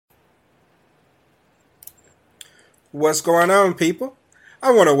What's going on, people?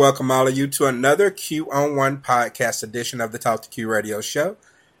 I want to welcome all of you to another Q-on-1 podcast edition of the Talk to Q radio show.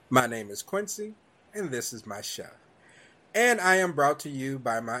 My name is Quincy, and this is my show. And I am brought to you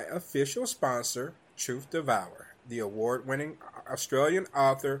by my official sponsor, Truth Devour, the award-winning Australian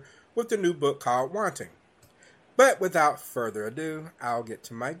author with the new book called Wanting. But without further ado, I'll get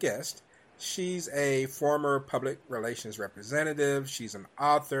to my guest. She's a former public relations representative. She's an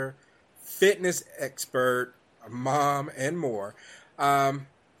author, fitness expert, a mom, and more. I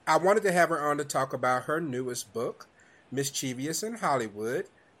wanted to have her on to talk about her newest book, Mischievous in Hollywood,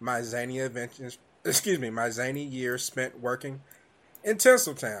 my zany adventures. My zany years spent working in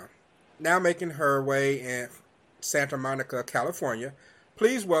Tinseltown. Now making her way in Santa Monica, California.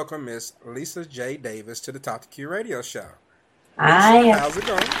 Please welcome Miss Lisa J. Davis to the Talk to Q radio show. Lisa, how's it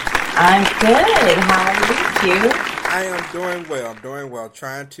going? I'm good. How are you? I am doing well.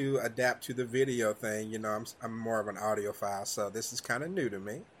 Trying to adapt to the video thing. You know, I'm more of an audiophile, so this is kind of new to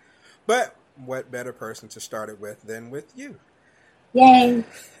me. But what better person to start it with than with you? Yay.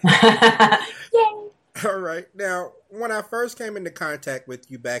 Yay. All right. Now, when I first came into contact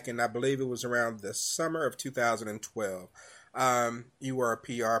with you back in, I believe it was around the summer of 2012, you were a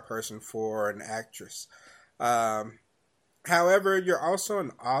PR person for an actress. However, you're also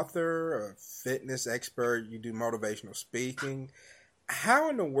an author, a fitness expert. You do motivational speaking. How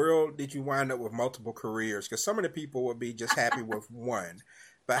in the world did you wind up with multiple careers? Because some of the people would be just happy with one.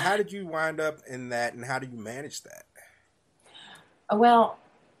 But how did you wind up in that, and how do you manage that? Well,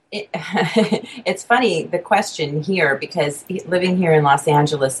 it's funny, the question here, because living here in Los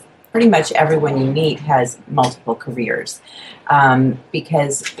Angeles, pretty much everyone you meet has multiple careers.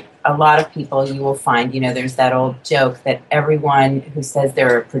 Because a lot of people you will find, there's that old joke that everyone who says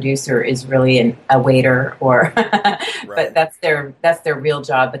they're a producer is really a waiter, or Right. but that's their real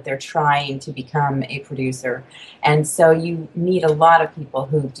job, but they're trying to become a producer. And so you meet a lot of people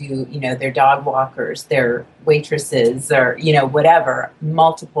who do, they're dog walkers, they're waitresses, or, whatever,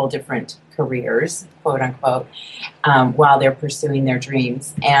 multiple different careers, quote unquote, while they're pursuing their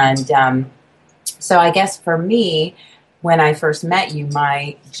dreams. And so I guess for me, when I first met you,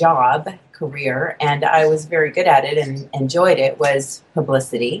 my job career, and I was very good at it and enjoyed it, was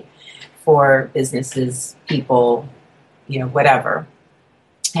publicity for businesses, people, whatever.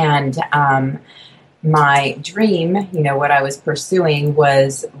 And my dream, what I was pursuing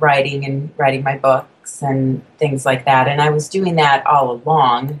was writing my books and things like that. And I was doing that all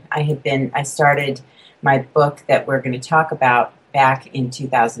along. I started my book that we're going to talk about back in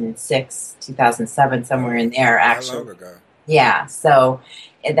 2006, 2007, somewhere in there, actually. How long ago? Yeah, so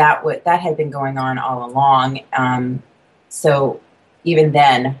that had been going on all along. So even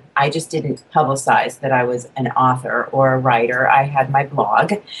then, I just didn't publicize that I was an author or a writer. I had my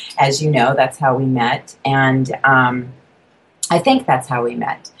blog, as you know, that's how we met, and I think that's how we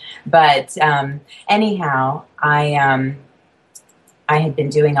met. But anyhow, I had been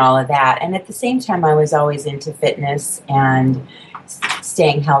doing all of that. And at the same time, I was always into fitness and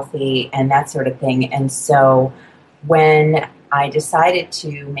staying healthy and that sort of thing. And so when I decided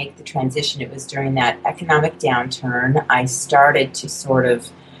to make the transition, it was during that economic downturn. I started to sort of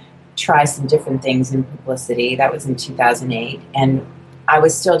try some different things in publicity. That was in 2008. And I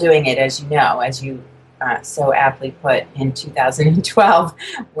was still doing it, as you so aptly put, in 2012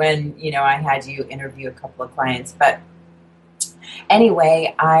 when, I had you interview a couple of clients. But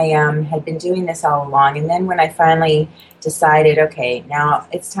anyway, I had been doing this all along, and then when I finally decided, okay, now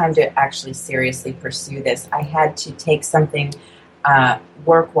it's time to actually seriously pursue this, I had to take something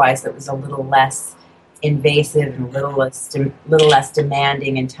work-wise that was a little less invasive and a little less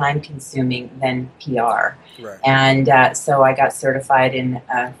demanding and time-consuming than PR. Right. And so I got certified in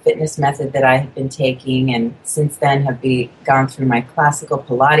a fitness method that I had been taking, and since then have gone through my classical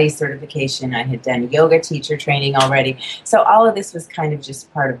Pilates certification. I had done yoga teacher training already. So all of this was kind of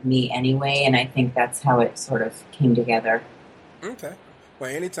just part of me anyway, and I think that's how it sort of came together. Okay. Well,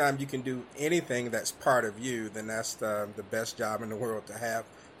 anytime you can do anything that's part of you, then that's the best job in the world to have,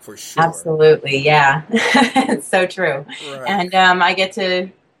 for sure. Absolutely, yeah. It's so true. Right. And I get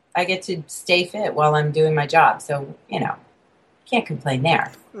to stay fit while I'm doing my job. So, can't complain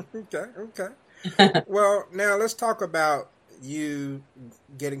there. Okay. Well, now let's talk about you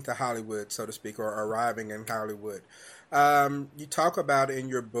getting to Hollywood, so to speak, or arriving in Hollywood. You talk about in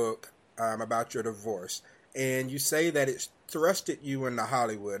your book about your divorce, and you say that it thrusted you into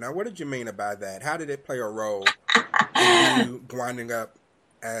Hollywood. Now, what did you mean by that? How did it play a role in you winding up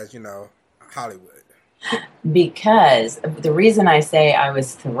as, Hollywood? Because the reason I say I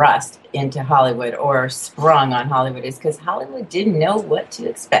was thrust into Hollywood or sprung on Hollywood is because Hollywood didn't know what to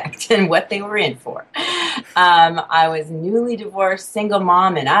expect and what they were in for. I was newly divorced, single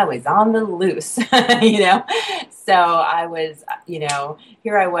mom, and I was on the loose, So I was,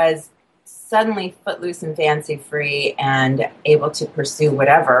 here I was suddenly footloose and fancy free and able to pursue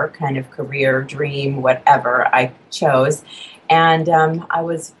whatever kind of career, dream, whatever I chose. And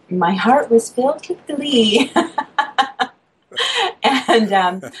my heart was filled with glee.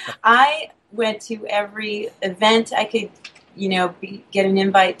 And I went to every event I could, get an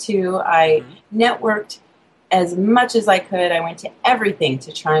invite to. I networked as much as I could. I went to everything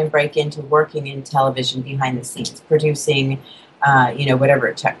to try and break into working in television behind the scenes, producing, whatever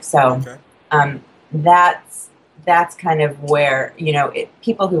it took. So that's kind of where,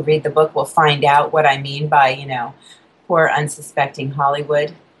 people who read the book will find out what I mean by, poor unsuspecting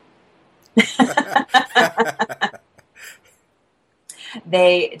Hollywood.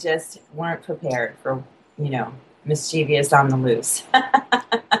 They just weren't prepared for, mischievous on the loose.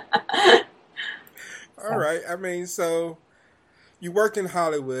 All right. I mean, so you worked in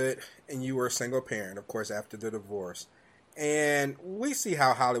Hollywood and you were a single parent, of course, after the divorce. And we see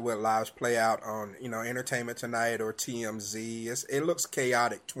how Hollywood lives play out on, Entertainment Tonight or TMZ. It looks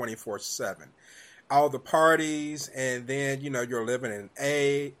chaotic 24/7. All the parties, and then, you're living in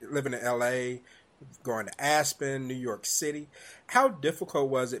LA, going to Aspen, New York City. How difficult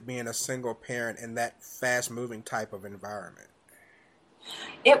was it being a single parent in that fast-moving type of environment?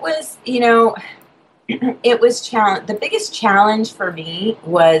 It was, it was challenge. The biggest challenge for me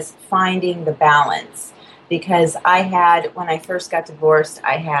was finding the balance, because when I first got divorced,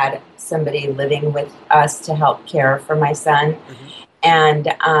 I had somebody living with us to help care for my son, and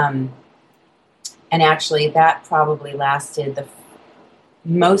actually that probably lasted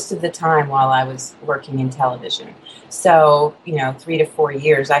most of the time while I was working in television. So, 3 to 4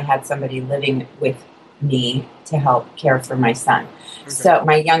 years, I had somebody living with me to help care for my son. Okay. So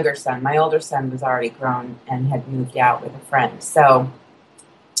my younger son, my older son was already grown and had moved out with a friend. So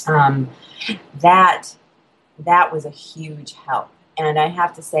that was a huge help. And I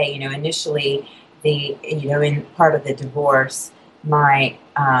have to say, initially in part of the divorce, my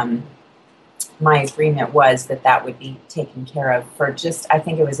agreement was that would be taken care of for I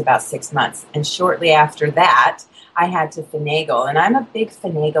think it was about 6 months. And shortly after that, I had to finagle. And I'm a big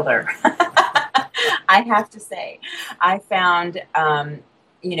finagler. I have to say. I found, and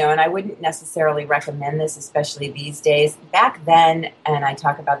I wouldn't necessarily recommend this, especially these days. Back then, and I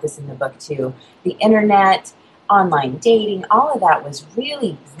talk about this in the book too, the internet, online dating, all of that was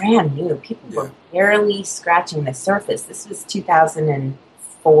really brand new. People were barely scratching the surface. This was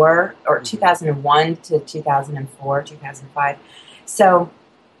 2004 or 2001 to 2004, 2005. So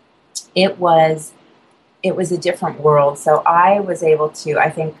it was a different world. So I was able to, I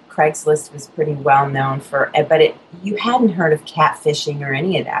think Craigslist was pretty well known but you hadn't heard of catfishing or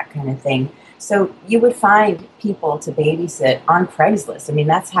any of that kind of thing. So you would find people to babysit on Craigslist. I mean,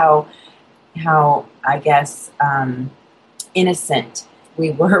 that's how I guess, innocent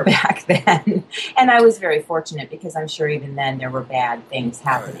we were back then. And I was very fortunate, because I'm sure even then there were bad things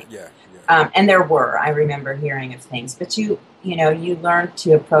happening. And there were. I remember hearing of things. But you learn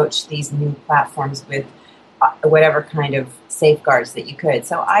to approach these new platforms with whatever kind of safeguards that you could.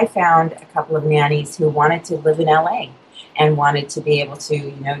 So I found a couple of nannies who wanted to live in LA and wanted to be able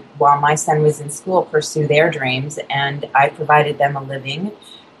to, while my son was in school, pursue their dreams. And I provided them a living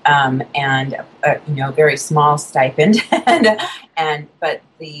and a very small stipend, but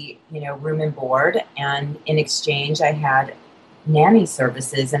the room and board, and in exchange I had nanny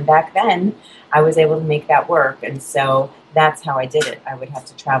services. And back then I was able to make that work, and so that's how I did it. I would have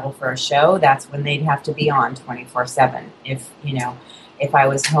to travel for a show. That's when they'd have to be on 24/7. If I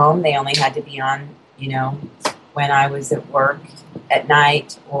was home, they only had to be on when I was at work at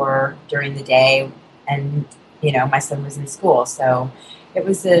night or during the day, and my son was in school. So it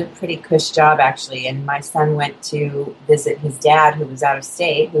was a pretty cush job, actually. And my son went to visit his dad, who was out of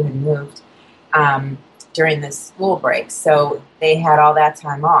state, who had moved during the school break. So they had all that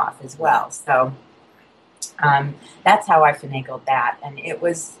time off as well. So that's how I finagled that. And it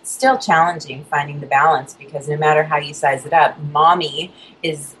was still challenging finding the balance, because no matter how you size it up, mommy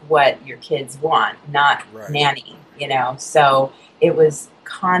is what your kids want, not nanny, So it was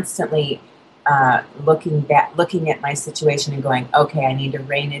constantly looking at my situation and going, okay, I need to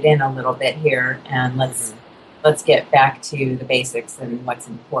rein it in a little bit here, and let's get back to the basics and what's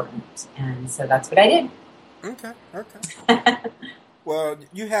important. And so that's what I did. Okay. Well,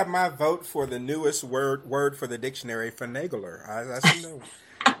 you have my vote for the newest word for the dictionary, finagler. I know.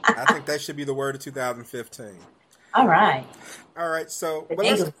 I think that should be the word of 2015. All right. All right, so The but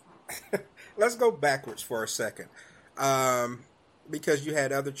English. let's go backwards for a second, um, because you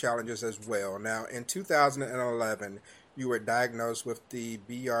had other challenges as well. Now, in 2011, you were diagnosed with the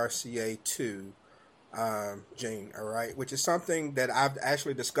BRCA2 gene. All right, which is something that I've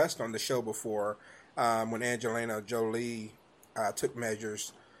actually discussed on the show before, when Angelina Jolie took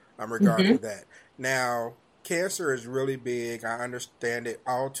measures regarding Hmm. that. Now, cancer is really big. I understand it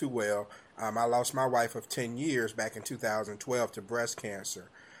all too well. I lost my wife of 10 years back in 2012 to breast cancer.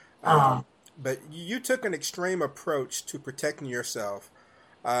 Oh. But you took an extreme approach to protecting yourself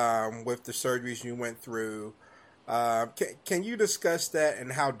with the surgeries you went through. Can you discuss that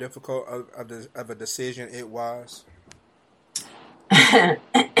and how difficult of a decision it was?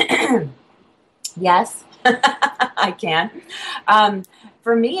 Yes, I can. Um,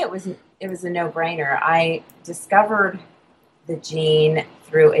 for me, it was a no-brainer. I discovered the gene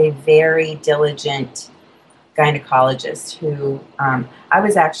through a very diligent gynecologist who I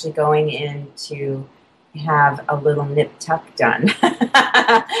was actually going in to have a little nip tuck done.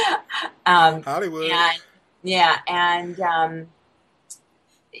 um, Hollywood. and yeah, and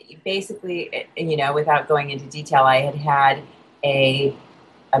basically, without going into detail, I had had a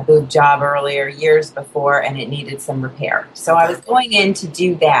boob job earlier years before and it needed some repair. So I Okay. was going in to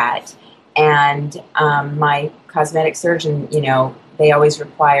do that. And my cosmetic surgeon, they always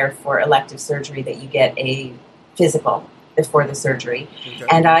require for elective surgery that you get a physical before the surgery. Okay.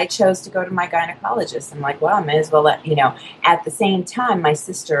 And I chose to go to my gynecologist. I'm like, well, I may as well at the same time, my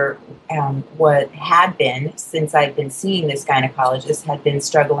sister had been, since I'd been seeing this gynecologist, had been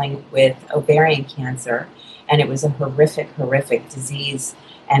struggling with ovarian cancer. And it was a horrific, horrific disease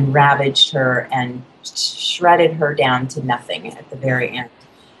and ravaged her and shredded her down to nothing at the very end.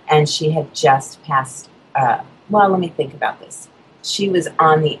 And she had just passed. Well, let me think about this. She was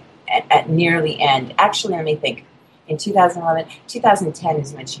on the at near the end. Actually, let me think. In 2011, 2010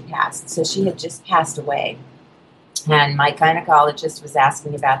 is when she passed. So she had just passed away. And my gynecologist was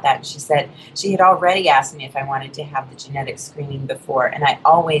asking about that. And she said she had already asked me if I wanted to have the genetic screening before. And I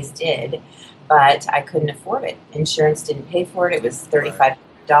always did, but I couldn't afford it. Insurance didn't pay for it. It was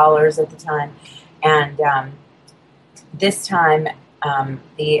 $3,500 at the time. And this time,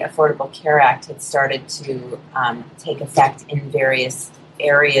 the Affordable Care Act had started to take effect in various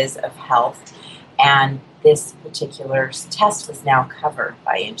areas of health. And this particular test was now covered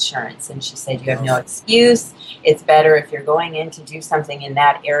by insurance. And she said, you have no excuse. It's better if you're going in to do something in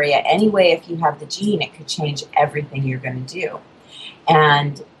that area. Anyway, if you have the gene, it could change everything you're going to do.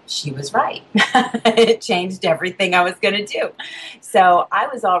 And she was right. It changed everything I was going to do. So I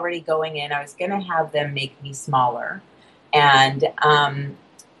was already going in. I was going to have them make me smaller. And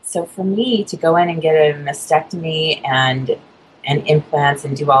so for me to go in and get a mastectomy and implants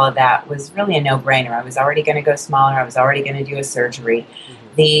and do all of that was really a no-brainer. I was already going to go smaller. I was already going to do a surgery.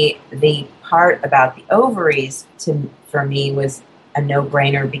 Mm-hmm. The part about the ovaries for me was a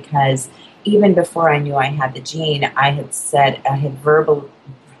no-brainer because even before I knew I had the gene, I had I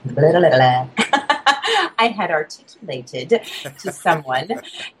had articulated to someone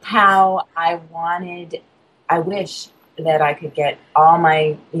how I wish that I could get all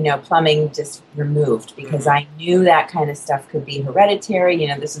my, plumbing just removed because I knew that kind of stuff could be hereditary.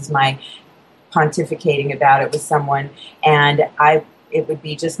 This is my pontificating about it with someone, and it would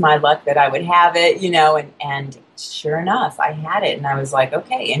be just my luck that I would have it, and sure enough, I had it, and I was like,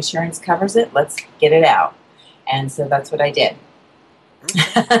 okay, insurance covers it, let's get it out. And so that's what I did.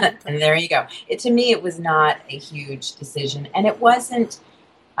 Okay. And there you go. To me, it was not a huge decision, and it wasn't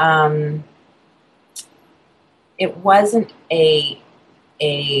a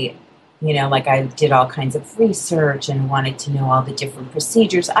like I did all kinds of research and wanted to know all the different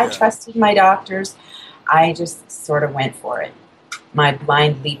procedures. Yeah. I trusted my doctors. I just sort of went for it. My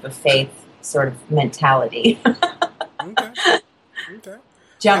blind leap of faith sort of mentality. Okay. Okay.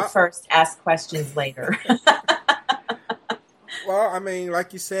 Jump first, ask questions later. Well, I mean,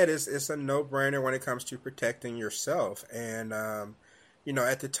 like you said, it's a no-brainer when it comes to protecting yourself. And,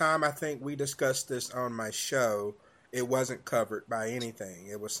 at the time, I think we discussed this on my show. It wasn't covered by anything.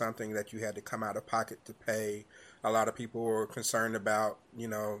 It was something that you had to come out of pocket to pay. A lot of people were concerned about,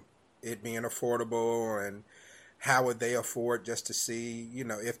 it being affordable and how would they afford just to see,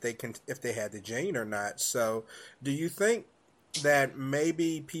 if they had the gene or not. So do you think that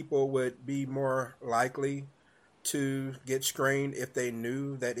maybe people would be more likely to get screened if they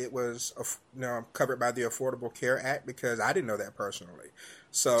knew that it was covered by the Affordable Care Act? Because I didn't know that personally.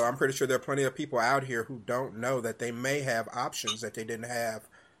 So I'm pretty sure there are plenty of people out here who don't know that they may have options that they didn't have,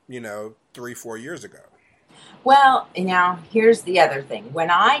 3-4 years ago. Well, now here's the other thing. When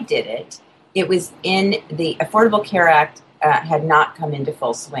I did it, it was in the Affordable Care Act had not come into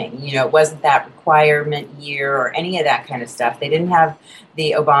full swing. It wasn't that requirement year or any of that kind of stuff. They didn't have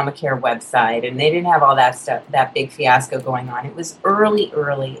the Obamacare website, and they didn't have all that stuff, that big fiasco going on. It was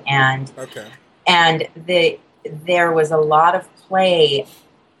early, and Okay. and there was a lot of play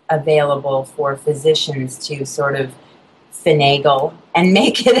available for physicians to sort of finagle and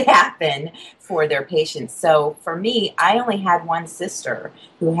make it happen for their patients. So for me, I only had one sister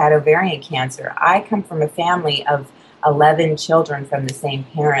who had ovarian cancer. I come from a family of 11 children from the same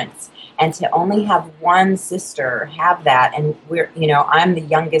parents. And to only have one sister have that, and I'm the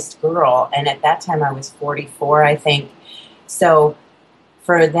youngest girl, and at that time I was 44, I think. So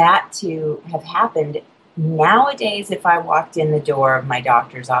for that to have happened, nowadays, if I walked in the door of my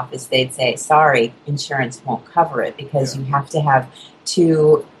doctor's office, they'd say, sorry, insurance won't cover it because you have to have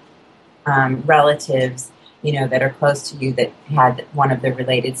two relatives, that are close to you that had one of the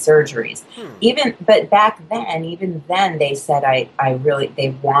related surgeries. But back then, even then, they said they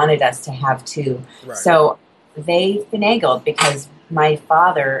wanted us to have two. Right. So they finagled because my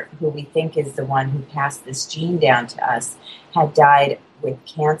father, who we think is the one who passed this gene down to us, had died with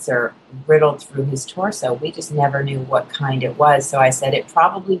cancer riddled through his torso. We just never knew what kind it was. So I said it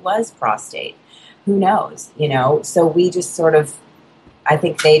probably was prostate. Who knows? So we just sort of, I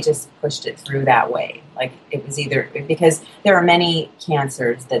think they just pushed it through that way. Like it was either, because there are many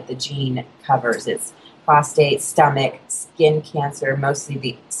cancers that the gene covers. It's prostate, stomach, skin cancer, mostly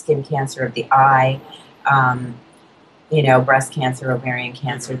the skin cancer of the eye, breast cancer, ovarian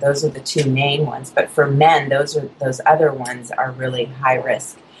cancer. Those are the two main ones. But for men, those other ones are really high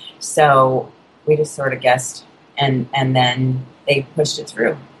risk. So we just sort of guessed, and then they pushed it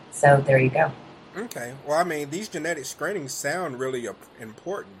through. So there you go. Okay. Well, I mean, these genetic screenings sound really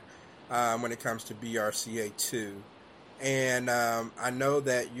important when it comes to BRCA2. And I know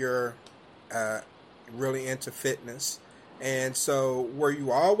that you're really into fitness. And so were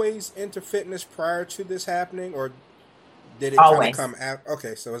you always into fitness prior to this happening, or did it kind of come out?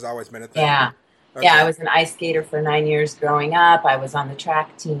 Okay, so it's always been a thing. Yeah. Okay. Yeah, I was an ice skater for 9 years growing up. I was on the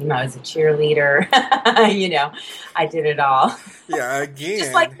track team. I was a cheerleader. I did it all. Yeah, again.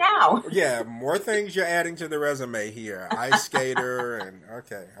 Just like now. Yeah, more things you're adding to the resume here. Ice skater and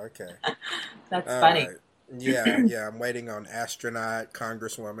okay. That's funny. Right. Yeah, I'm waiting on astronaut,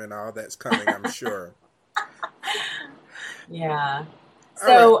 congresswoman, all that's coming, I'm sure. Yeah.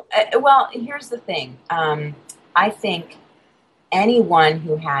 So, well, here's the thing. I think anyone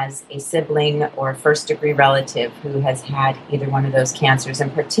who has a sibling or first-degree relative who has had either one of those cancers,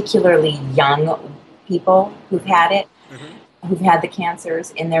 and particularly young people who've had it, who've had the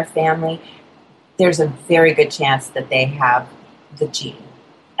cancers in their family, there's a very good chance that they have the gene.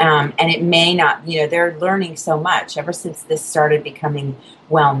 And it may not, they're learning so much. Ever since this started becoming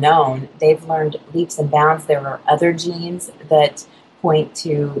well-known, they've learned leaps and bounds. There are other genes that point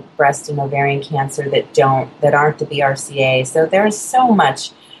to breast and ovarian cancer that aren't the BRCA. So there's so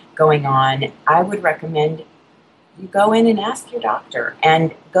much going on. I would recommend you go in and ask your doctor,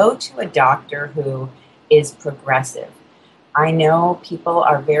 and go to a doctor who is progressive. I know people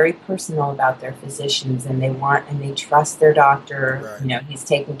are very personal about their physicians, and they trust their doctor. Right. He's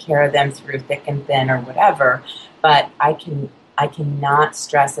taking care of them through thick and thin or whatever. But I cannot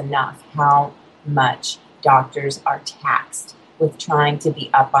stress enough how much doctors are taxed with trying to be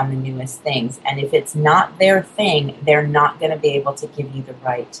up on the newest things. And if it's not their thing, they're not going to be able to give you the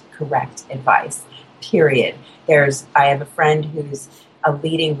correct advice, period. I have a friend who's a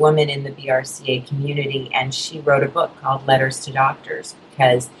leading woman in the BRCA community, and she wrote a book called Letters to Doctors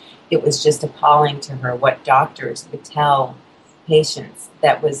because it was just appalling to her what doctors would tell patients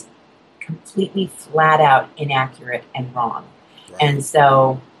that was completely flat out inaccurate and wrong. Right. And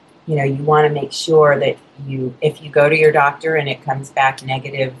so, you want to make sure that if you go to your doctor and it comes back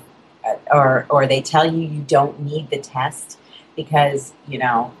negative, or they tell you don't need the test because,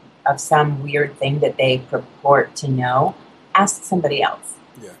 of some weird thing that they purport to know, ask somebody else.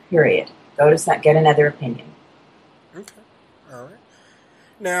 Yeah. Period. Get another opinion. Okay. All right.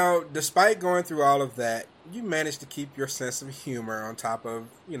 Now, despite going through all of that, you managed to keep your sense of humor on top of,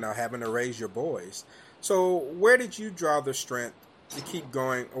 having to raise your boys. So where did you draw the strength to keep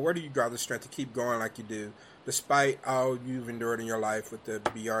going, or where do you draw the strength to keep going like you do, despite all you've endured in your life with the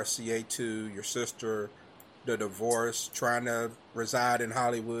BRCA2, your sister, the divorce, trying to reside in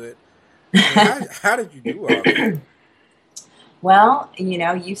Hollywood? How did you do all that? Well,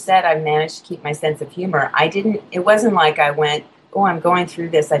 you said I managed to keep my sense of humor. It wasn't like I went, I'm going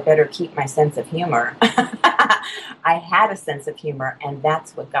through this, I better keep my sense of humor. I had a sense of humor, and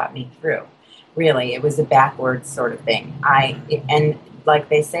that's what got me through. Really, it was a backwards sort of thing. And like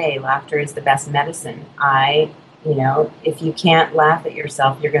they say, laughter is the best medicine. If you can't laugh at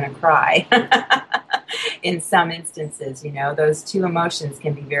yourself, you're going to cry. In some instances, those two emotions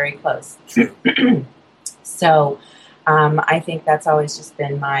can be very close. So I think that's always just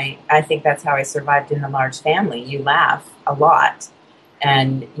been I think that's how I survived in a large family. You laugh a lot,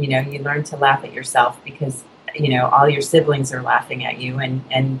 and, you learn to laugh at yourself because, all your siblings are laughing at you,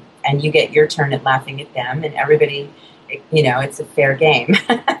 and you get your turn at laughing at them, and everybody, it's a fair game.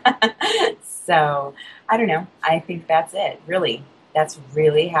 So I don't know. I think that's it. Really, that's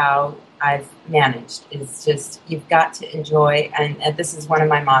really how I've managed. It's just, you've got to enjoy, and this is one of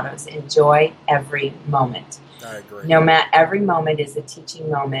my mottos, enjoy every moment. I agree. Every moment is a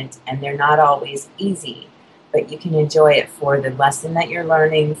teaching moment, and they're not always easy, but you can enjoy it for the lesson that you're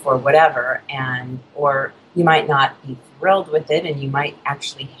learning, for whatever, or you might not be thrilled with it, and you might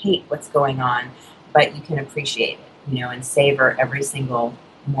actually hate what's going on, but you can appreciate it, and savor every single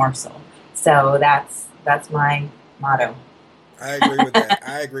morsel. So that's my motto. I agree with that.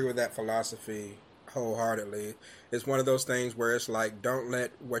 I agree with that philosophy wholeheartedly. It's one of those things where it's like, don't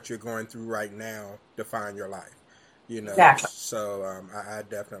let what you're going through right now define your life. Exactly. So I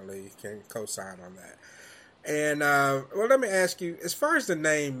definitely can co-sign on that. And well, let me ask you, as far as the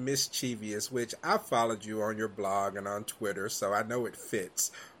name Mischievous, which I followed you on your blog and on Twitter, so I know it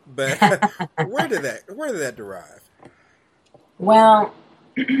fits. But where did that derive? Well,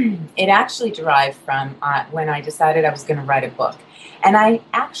 it actually derived from when I decided I was going to write a book. And I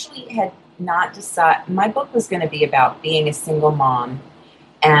actually had not decided, my book was going to be about being a single mom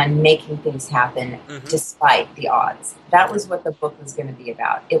and making things happen despite the odds. That was what the book was going to be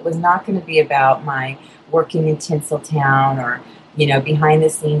about. It was not going to be about my working in Tinseltown or, behind the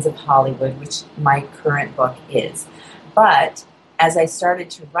scenes of Hollywood, which my current book is. But as I started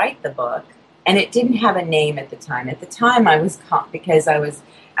to write the book, and it didn't have a name at the time. At the time, and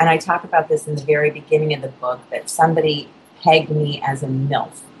I talk about this in the very beginning of the book, that somebody pegged me as a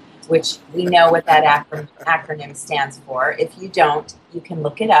MILF, which we know what that acronym stands for. If you don't, you can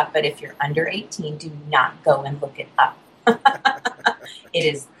look it up. But if you're under 18, do not go and look it up. It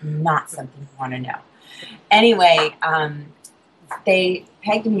is not something you want to know. Anyway, they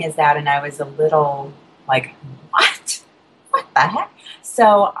pegged me as that, and I was a little like, what? What the heck?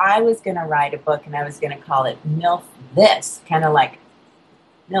 So I was going to write a book, and I was going to call it MILF This, kind of like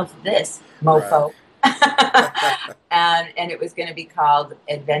MILF This, mofo. Right. and it was going to be called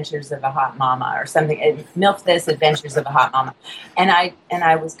Adventures of a Hot Mama or something. MILF This, Adventures of a Hot Mama. And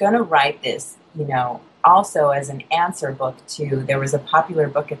I was going to write this, also as an answer book to, there was a popular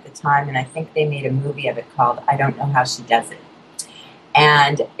book at the time, and I think they made a movie of it called I Don't Know How She Does It.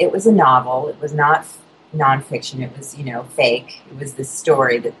 And it was a novel. It was not nonfiction. It was, fake. It was this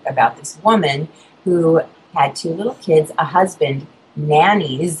story about this woman who had 2 little kids, a husband,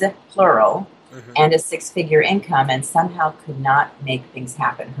 nannies, plural, and a 6-figure income, and somehow could not make things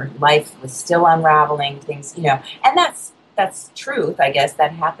happen. Her life was still unraveling, things, and that's truth. I guess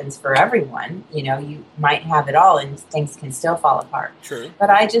that happens for everyone. You might have it all and things can still fall apart. True. But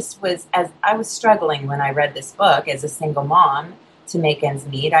I was struggling when I read this book as a single mom to make ends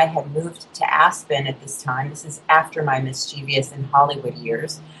meet. I had moved to Aspen at this time. This is after my mischievous in Hollywood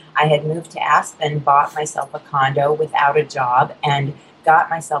years. I had moved to Aspen, bought myself a condo without a job, and got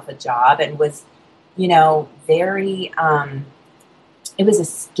myself a job, and was, very, it was a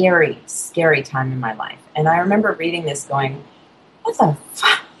scary, scary time in my life. And I remember reading this going, what the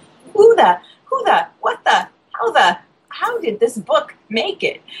fuck? How did this book make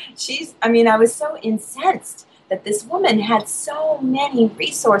it? I was so incensed that this woman had so many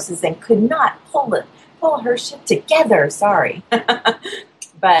resources and could not pull her shit together. Sorry.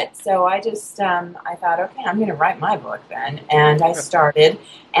 But so I just, I thought, okay, I'm going to write my book then. And I started,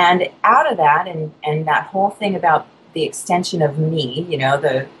 and out of that, and that whole thing about the extension of me,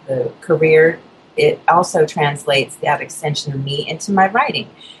 the career, it also translates that extension of me into my writing,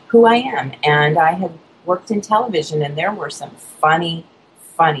 who I am. And I had worked in television, and there were some funny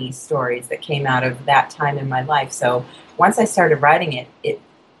stories that came out of that time in my life. So once I started writing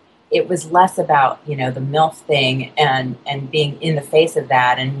it was less about, the MILF thing and being in the face of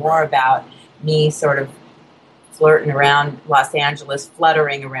that, and more about me sort of flirting around Los Angeles,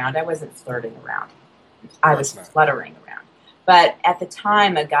 fluttering around. I wasn't flirting around. I was fluttering around. But at the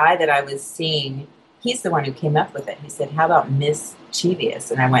time, a guy that I was seeing, he's the one who came up with it. He said, how about Mischievous?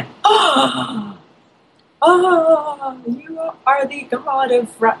 And I went, oh, you are the god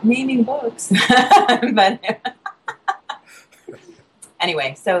of naming books. But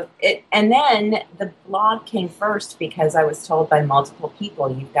anyway, and then the blog came first because I was told by multiple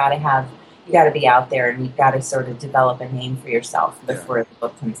people, you you got to be out there, and you've got to sort of develop a name for yourself before the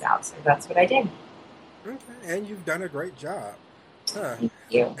book comes out. So that's what I did. Okay, and you've done a great job. Huh. Thank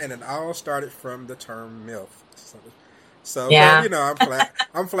you. And it all started from the term MILF. So but Yeah. you know,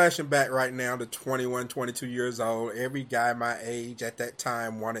 I'm flashing back right now to 21, 22 years old. Every guy my age at that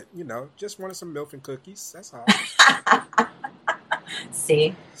time wanted, just wanted some milk and cookies. That's all.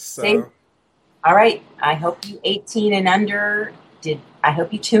 See? See? So, All right. I hope you 18 and under I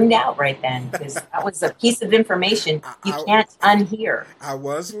hope you tuned out right then, because that was a piece of information you can't unhear. I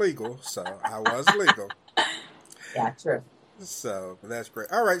was legal, so I was legal. Yeah, true. So that's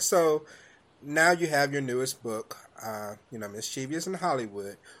great. All right, so now you have your newest book, Mischievous in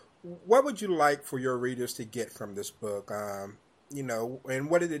Hollywood. What would you like for your readers to get from this book? And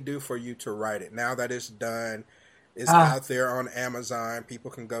what did it do for you to write it? Now that it's done, it's out there on Amazon. People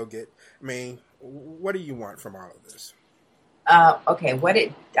can go get. I mean, what do you want from all of this? Okay,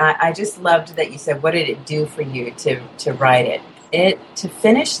 I just loved that you said, what did it do for you to write it? To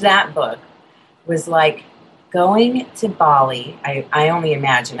finish that book was like going to Bali. I only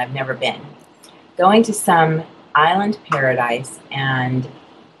imagine, I've never been. Going to some island paradise and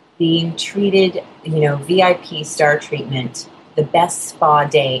being treated, VIP star treatment, the best spa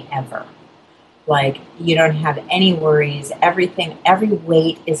day ever. Like, you don't have any worries. Every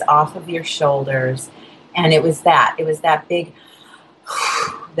weight is off of your shoulders. And it was that big,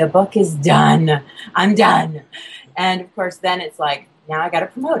 the book is done. I'm done. And of course, then it's like, now I got to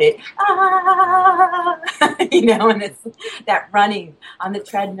promote it. And it's that running on the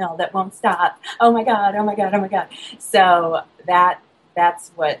treadmill that won't stop. Oh my God, oh my God, oh my God. So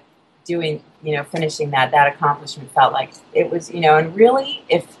that's what finishing that accomplishment felt like. It was, and really,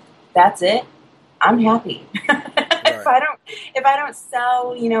 if that's it, I'm happy. Right. If I don't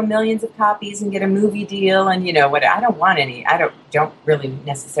sell, millions of copies and get a movie deal and, what, I don't want any, I don't really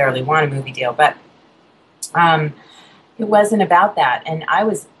necessarily want a movie deal, but, it wasn't about that. And I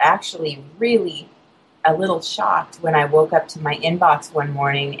was actually really a little shocked when I woke up to my inbox one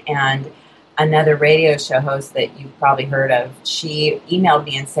morning and another radio show host that you've probably heard of, she emailed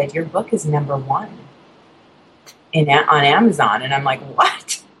me and said, your book is #1 on Amazon. And I'm like,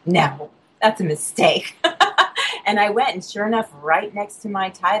 what? No, that's a mistake. And I went, and sure enough, right next to my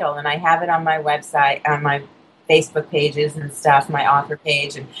title, and I have it on my website, on my Facebook pages and stuff, my author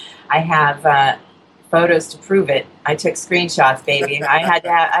page, and I have photos to prove it. I took screenshots, baby. I had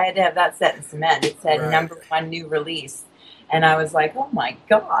to have that set in cement. It said right. #1 new release, and I was like, oh my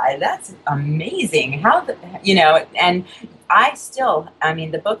God, that's amazing. And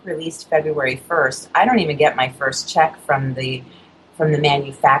the book released February 1st. I don't even get my first check from the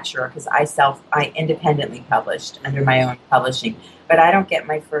manufacturer because I independently published under my own publishing, but I don't get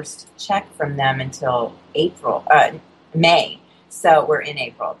my first check from them until May. So we're in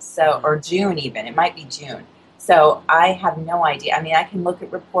April, or June even. It might be June. So I have no idea. I mean, I can look at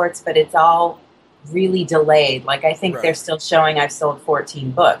reports, but it's all really delayed. Like, I think they're still showing I've sold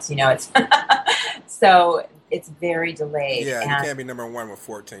 14 books. It's so it's very delayed. Yeah, you can't be #1 with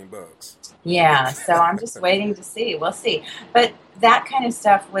 14 books. Yeah, so I'm just waiting to see. We'll see. But that kind of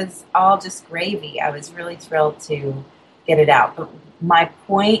stuff was all just gravy. I was really thrilled to get it out. But my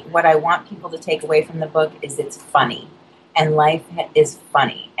point, what I want people to take away from the book is it's funny. And life is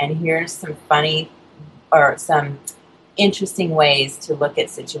funny. And here's some funny or some interesting ways to look at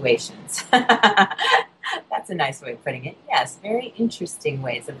situations. That's a nice way of putting it. Yes, very interesting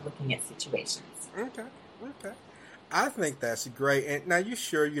ways of looking at situations. Okay. I think that's great. And now, you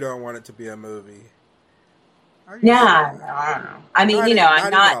sure you don't want it to be a movie? No, I don't know. I mean,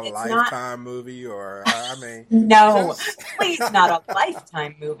 I'm not. It's not a Lifetime movie, or no, please, not a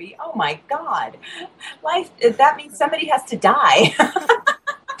Lifetime movie. Oh my God, that means somebody has to die.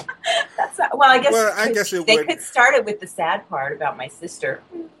 That's not, well, I guess they could start it with the sad part about my sister.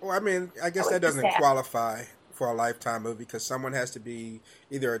 Well, I mean, I guess that doesn't qualify for a Lifetime movie because someone has to be,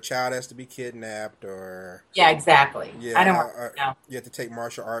 either a child has to be kidnapped or... Yeah, exactly. Yeah, I don't want to know. You have to take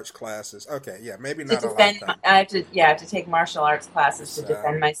martial arts classes. Okay, yeah, maybe not a Lifetime. I have to take martial arts classes to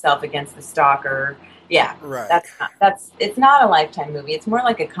defend myself against the stalker. Yeah, right. It's not a Lifetime movie. It's more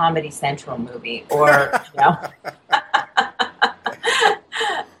like a Comedy Central movie, or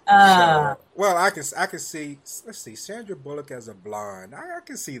well, I can see. Let's see, Sandra Bullock as a blonde. I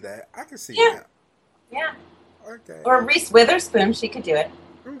can see that. I can see that. Yeah. Okay. Or Reese Witherspoon, she could do it.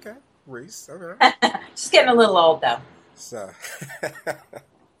 Okay, Reese. All right. She's getting a little old though. So.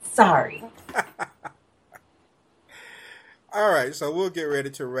 Sorry. All right, so we'll get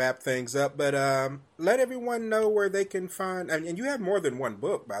ready to wrap things up, but let everyone know where they can find. And you have more than one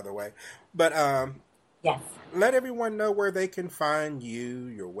book, by the way. But Yes. Let everyone know where they can find you,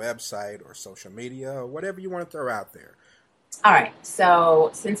 your website, or social media, or whatever you want to throw out there. All right. So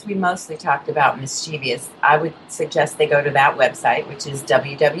since we mostly talked about Mischievous, I would suggest they go to that website, which is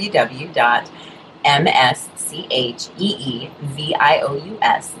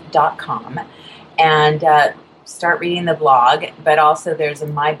www.mscheevious.com, and start reading the blog. But also, there's a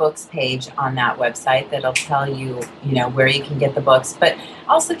My Books page on that website that'll tell you, where you can get the books. But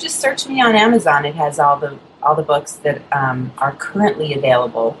also, just search me on Amazon. It has all the books that are currently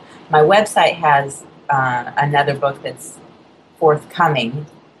available. My website has another book that's forthcoming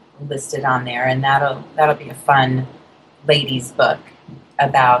listed on there, and that'll be a fun ladies book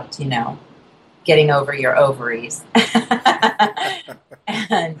about getting over your ovaries.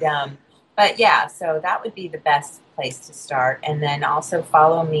 And but yeah, so that would be the best place to start. And then also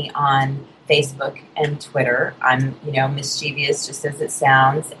follow me on Facebook and Twitter. I'm Mischievous, just as it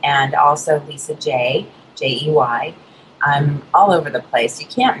sounds, and also Lisa J, Jey. I'm all over the place. You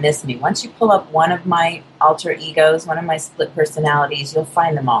can't miss me. Once you pull up one of my alter egos, one of my split personalities, you'll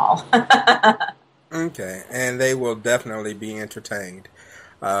find them all. Okay, and they will definitely be entertained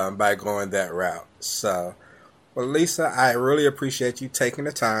by going that route. So, well, Lisa, I really appreciate you taking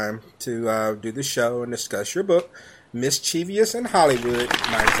the time to do the show and discuss your book, Mischievous in Hollywood,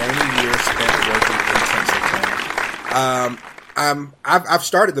 My Zany Years Spent Working in Kensington. I've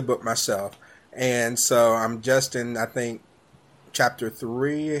started the book myself. And so I'm just in, I think, chapter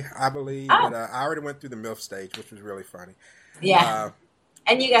 3, I believe. Oh. But I already went through the MILF stage, which was really funny. Yeah.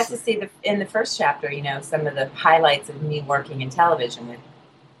 And you got to see in the first chapter, some of the highlights of me working in television.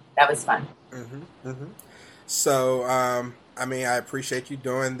 That was fun. Mm-hmm, mm-hmm. So, I appreciate you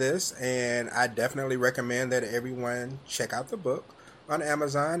doing this. And I definitely recommend that everyone check out the book on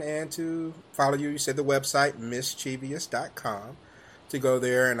Amazon and to follow you. You said the website, Mischievous.com. to go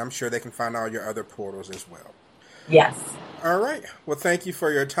there, and I'm sure they can find all your other portals as well. Yes. All right. Well, thank you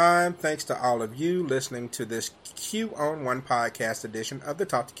for your time. Thanks to all of you listening to this Q-on-1 podcast edition of the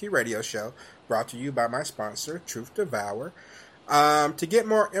Talk to Q radio show, brought to you by my sponsor, Truth Devour. To get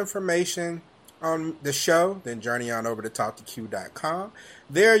more information on the show, then journey on over to TalkToQ.com.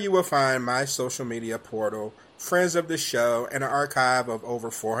 There you will find my social media portal, friends of the show, and an archive of over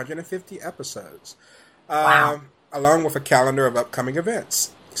 450 episodes. Wow. Along with a calendar of upcoming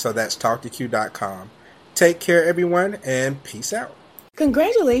events. So that's TalkToQ.com. Take care, everyone, and peace out.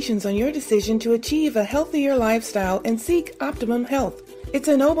 Congratulations on your decision to achieve a healthier lifestyle and seek optimum health. It's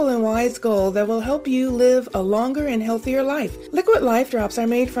a noble and wise goal that will help you live a longer and healthier life. Liquid Life Drops are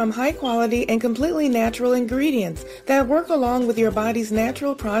made from high quality and completely natural ingredients that work along with your body's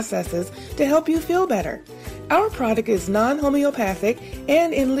natural processes to help you feel better. Our product is non-homeopathic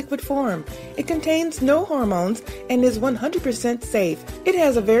and in liquid form. It contains no hormones and is 100% safe. It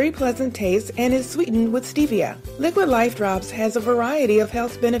has a very pleasant taste and is sweetened with stevia. Liquid Life Drops has a variety of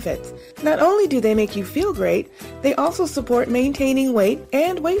health benefits. Not only do they make you feel great, they also support maintaining weight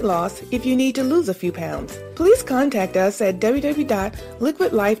and weight loss if you need to lose a few pounds. Please contact us at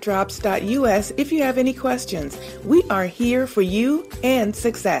www.liquidlifedrops.us if you have any questions. We are here for you and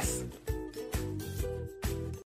success.